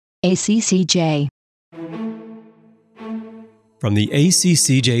ACCJ. From the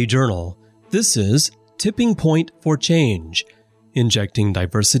ACCJ Journal, this is Tipping Point for Change, Injecting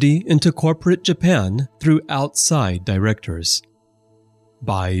Diversity into Corporate Japan Through Outside Directors.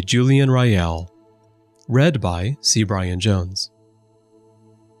 By Julian Riel. Read by C. Brian Jones.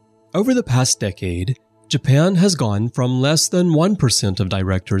 Over the past decade, Japan has gone from less than 1% of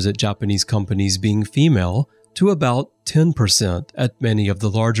directors at Japanese companies being female to about 10% at many of the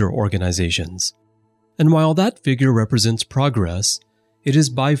larger organizations. And while that figure represents progress, it is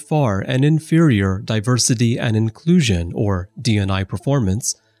by far an inferior diversity and inclusion, or D&I,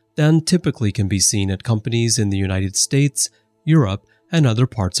 performance than typically can be seen at companies in the United States, Europe, and other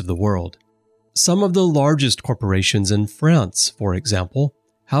parts of the world. Some of the largest corporations in France, for example,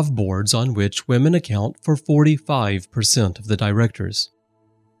 have boards on which women account for 45% of the directors.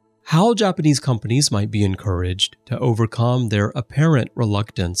 How Japanese companies might be encouraged to overcome their apparent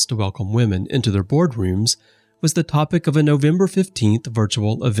reluctance to welcome women into their boardrooms was the topic of a November 15th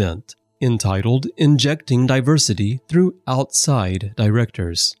virtual event entitled Injecting Diversity Through Outside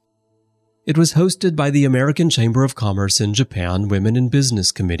Directors. It was hosted by the American Chamber of Commerce in Japan Women in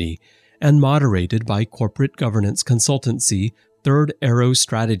Business Committee and moderated by corporate governance consultancy Third Arrow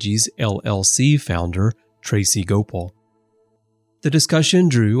Strategies LLC founder Tracy Gopal. The discussion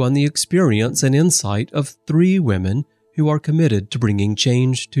drew on the experience and insight of 3 women who are committed to bringing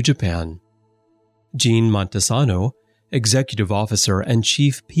change to Japan. Jean Montesano, Executive Officer and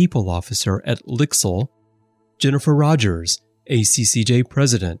Chief People Officer at Lixil, Jennifer Rogers, ACCJ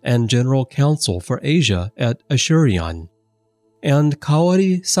President and General Counsel for Asia at Ashurian, and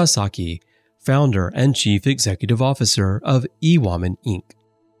Kaori Sasaki, Founder and Chief Executive Officer of eWoman Inc.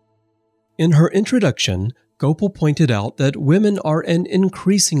 In her introduction, Gopal pointed out that women are an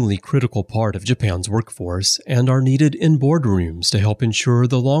increasingly critical part of Japan's workforce and are needed in boardrooms to help ensure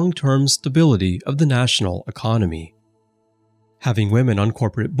the long-term stability of the national economy. Having women on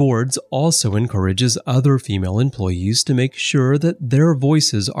corporate boards also encourages other female employees to make sure that their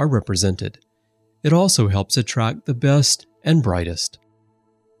voices are represented. It also helps attract the best and brightest.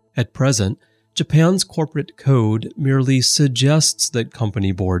 At present, Japan's corporate code merely suggests that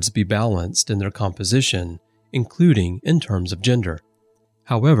company boards be balanced in their composition, including in terms of gender.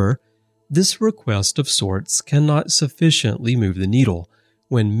 However, this request of sorts cannot sufficiently move the needle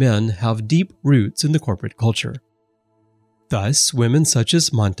when men have deep roots in the corporate culture. Thus, women such as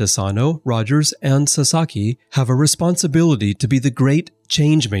Montesano, Rogers, and Sasaki have a responsibility to be the great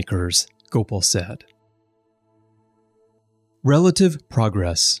change-makers, Gopal said. Relative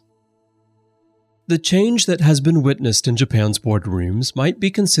progress. The change that has been witnessed in Japan's boardrooms might be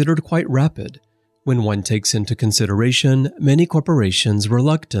considered quite rapid, when one takes into consideration many corporations'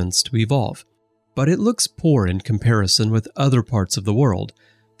 reluctance to evolve, but it looks poor in comparison with other parts of the world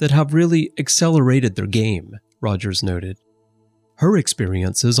that have really accelerated their game, Rogers noted. Her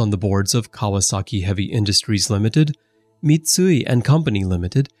experiences on the boards of Kawasaki Heavy Industries Limited, Mitsui & Company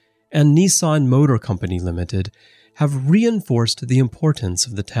Limited, and Nissan Motor Company Limited have reinforced the importance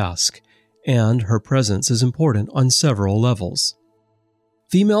of the task, and her presence is important on several levels.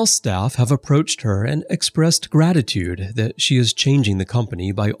 Female staff have approached her and expressed gratitude that she is changing the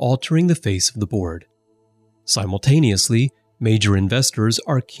company by altering the face of the board. Simultaneously, major investors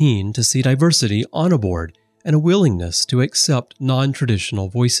are keen to see diversity on a board and a willingness to accept non-traditional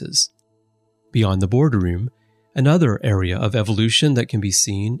voices. Beyond the boardroom, another area of evolution that can be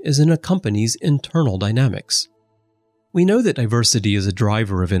seen is in a company's internal dynamics. We know that diversity is a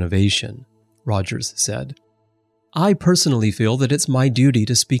driver of innovation, Rogers said. I personally feel that it's my duty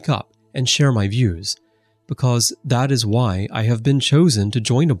to speak up and share my views, because that is why I have been chosen to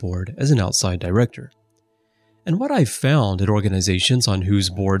join a board as an outside director. And what I've found at organizations on whose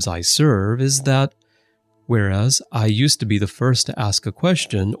boards I serve is that, whereas I used to be the first to ask a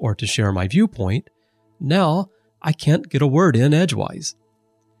question or to share my viewpoint, now I can't get a word in edgewise.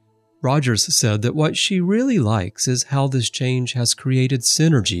 Rogers said that what she really likes is how this change has created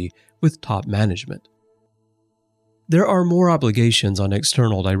synergy with top management. There are more obligations on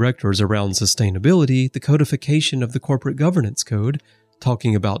external directors around sustainability, the codification of the corporate governance code,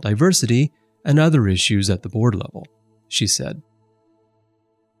 talking about diversity, and other issues at the board level, she said.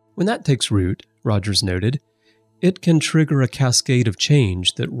 When that takes root, Rogers noted, it can trigger a cascade of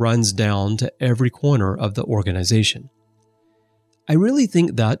change that runs down to every corner of the organization. I really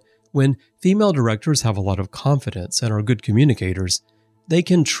think that when female directors have a lot of confidence and are good communicators, they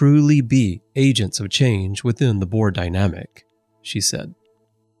can truly be agents of change within the board dynamic, she said.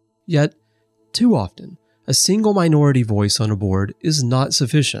 Yet, too often, a single minority voice on a board is not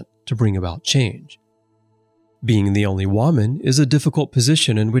sufficient to bring about change. Being the only woman is a difficult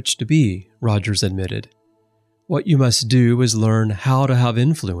position in which to be, Rogers admitted. What you must do is learn how to have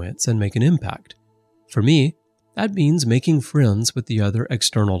influence and make an impact. For me, that means making friends with the other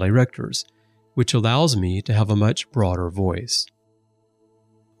external directors, which allows me to have a much broader voice.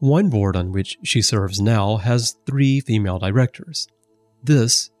 One board on which she serves now has 3 female directors.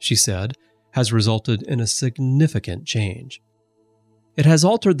 This, she said, has resulted in a significant change. It has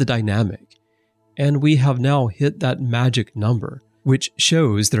altered the dynamic, and we have now hit that magic number, which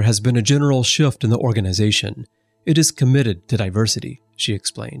shows there has been a general shift in the organization. It is committed to diversity, she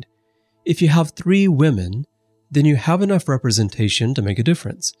explained. If you have 3 women, then you have enough representation to make a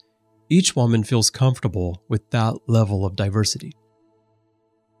difference. Each woman feels comfortable with that level of diversity.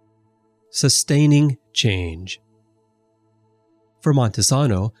 Sustaining change. For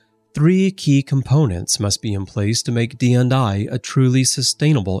Montesano, 3 key components must be in place to make D&I a truly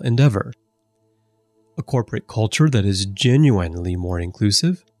sustainable endeavor. A corporate culture that is genuinely more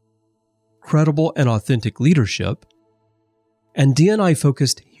inclusive, credible and authentic leadership, and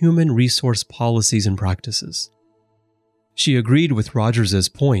D&I-focused human resource policies and practices. She agreed with Rogers'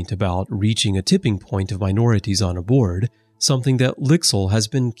 point about reaching a tipping point of minorities on a board, something that Lixil has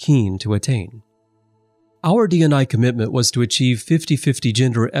been keen to attain. Our D&I commitment was to achieve 50-50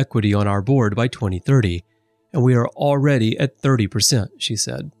 gender equity on our board by 2030, and we are already at 30%, she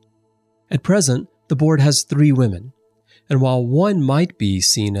said. At present, the board has 3 women, and while 1 might be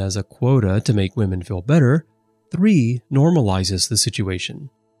seen as a quota to make women feel better, 3 normalizes the situation.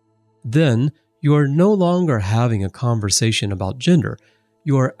 Then, you are no longer having a conversation about gender.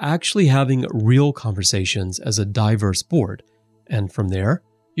 You are actually having real conversations as a diverse board, and from there,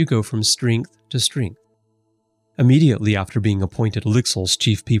 you go from strength to strength. Immediately after being appointed Lixil's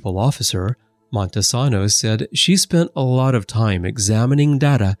chief people officer, Montesano said she spent a lot of time examining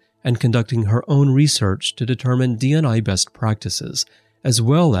data and conducting her own research to determine D&I best practices, as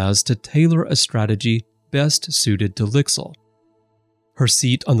well as to tailor a strategy best suited to Lixil. Her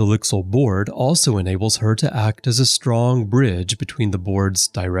seat on the Lixil board also enables her to act as a strong bridge between the board's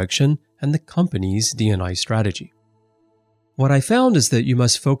direction and the company's D&I strategy. What I found is that you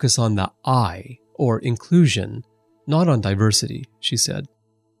must focus on the I, or inclusion, not on diversity, she said.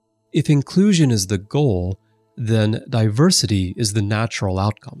 If inclusion is the goal, then diversity is the natural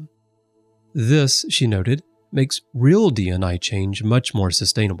outcome. This, she noted, makes real D&I change much more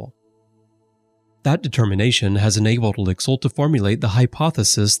sustainable. That determination has enabled Lixil to formulate the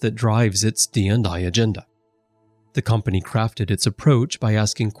hypothesis that drives its D&I agenda. The company crafted its approach by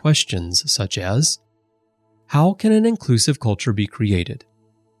asking questions such as, how can an inclusive culture be created?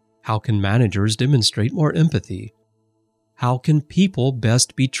 How can managers demonstrate more empathy? How can people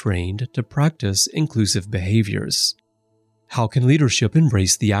best be trained to practice inclusive behaviors? How can leadership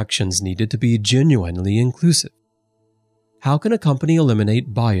embrace the actions needed to be genuinely inclusive? How can a company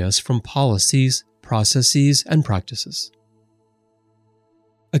eliminate bias from policies, processes, and practices?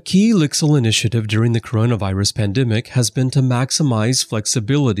 A key Lixil initiative during the coronavirus pandemic has been to maximize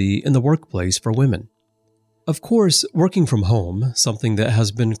flexibility in the workplace for women. Of course, working from home, something that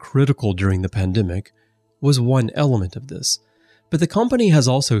has been critical during the pandemic, was one element of this, but the company has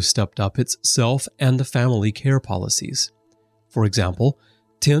also stepped up its self- and family care policies. For example,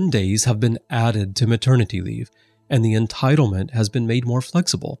 10 days have been added to maternity leave, and the entitlement has been made more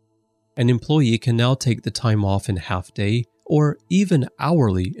flexible. An employee can now take the time off in half-day or even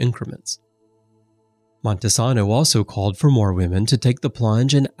hourly increments. Montesano also called for more women to take the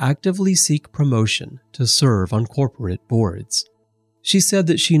plunge and actively seek promotion to serve on corporate boards. She said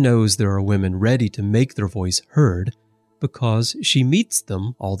that she knows there are women ready to make their voice heard because she meets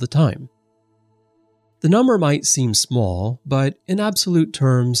them all the time. The number might seem small, but in absolute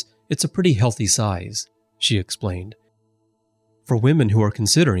terms, it's a pretty healthy size, she explained. For women who are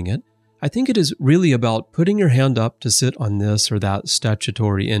considering it, I think it is really about putting your hand up to sit on this or that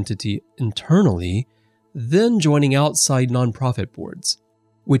statutory entity internally, then joining outside nonprofit boards,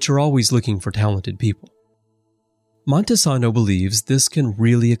 which are always looking for talented people. Montesano believes this can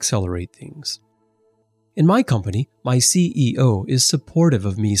really accelerate things. In my company, my CEO is supportive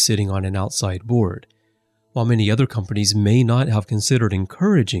of me sitting on an outside board. While many other companies may not have considered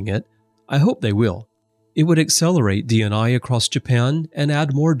encouraging it, I hope they will. It would accelerate D&I across Japan and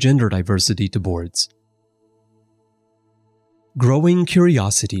add more gender diversity to boards. Growing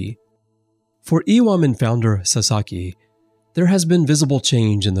curiosity. For eWoman founder Sasaki, there has been visible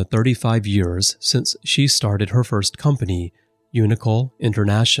change in the 35 years since she started her first company, Unicol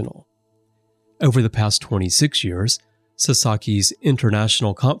International. Over the past 26 years, Sasaki's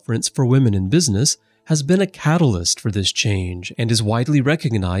International Conference for Women in Business has been a catalyst for this change and is widely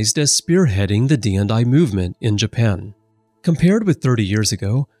recognized as spearheading the D&I movement in Japan. Compared with 30 years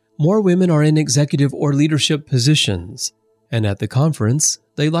ago, more women are in executive or leadership positions, and at the conference,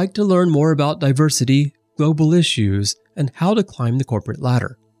 they like to learn more about diversity, global issues, and how to climb the corporate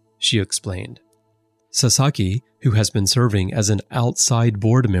ladder, she explained. Sasaki, who has been serving as an outside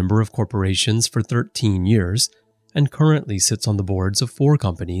board member of corporations for 13 years and currently sits on the boards of 4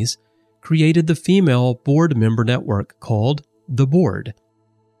 companies, created the female board member network called The Board.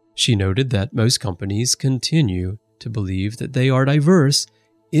 She noted that most companies continue to believe that they are diverse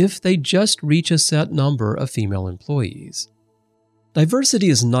if they just reach a set number of female employees. Diversity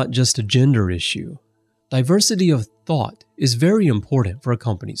is not just a gender issue. Diversity of thought is very important for a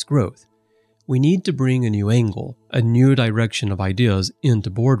company's growth. We need to bring a new angle, a new direction of ideas into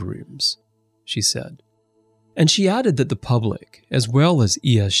boardrooms, she said. And she added that the public, as well as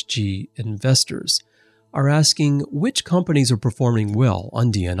ESG investors, are asking which companies are performing well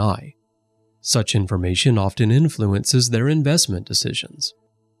on D&I. Such information often influences their investment decisions.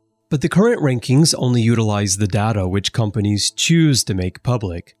 But the current rankings only utilize the data which companies choose to make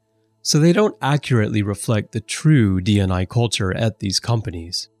public, so they don't accurately reflect the true D&I culture at these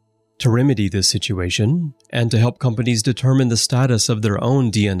companies. To remedy this situation, and to help companies determine the status of their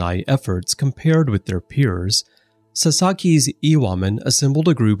own D&I efforts compared with their peers, Sasaki's Iwaman assembled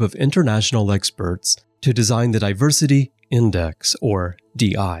a group of international experts to design the Diversity Index, or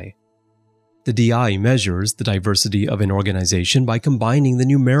DI. The DI measures the diversity of an organization by combining the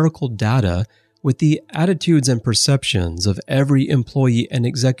numerical data with the attitudes and perceptions of every employee and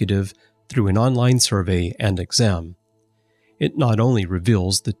executive through an online survey and exam. It not only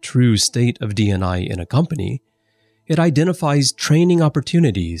reveals the true state of D&I in a company, it identifies training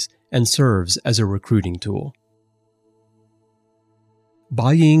opportunities and serves as a recruiting tool.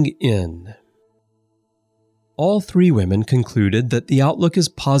 Buying in. All 3 women concluded that the outlook is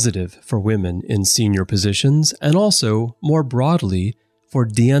positive for women in senior positions and also, more broadly, for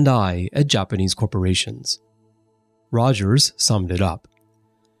D&I at Japanese corporations. Rogers summed it up.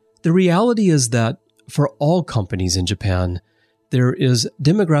 The reality is that, for all companies in Japan, there is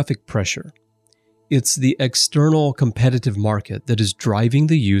demographic pressure. It's the external competitive market that is driving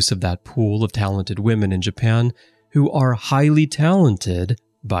the use of that pool of talented women in Japan who are highly talented,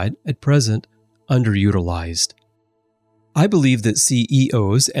 but at present, underutilized. I believe that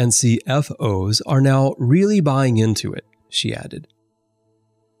CEOs and CFOs are now really buying into it, she added.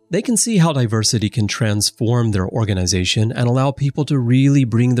 They can see how diversity can transform their organization and allow people to really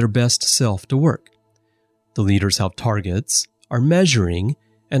bring their best self to work. The leaders have targets, are measuring,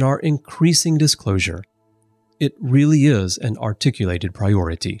 and are increasing disclosure. It really is an articulated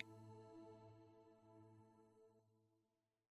priority.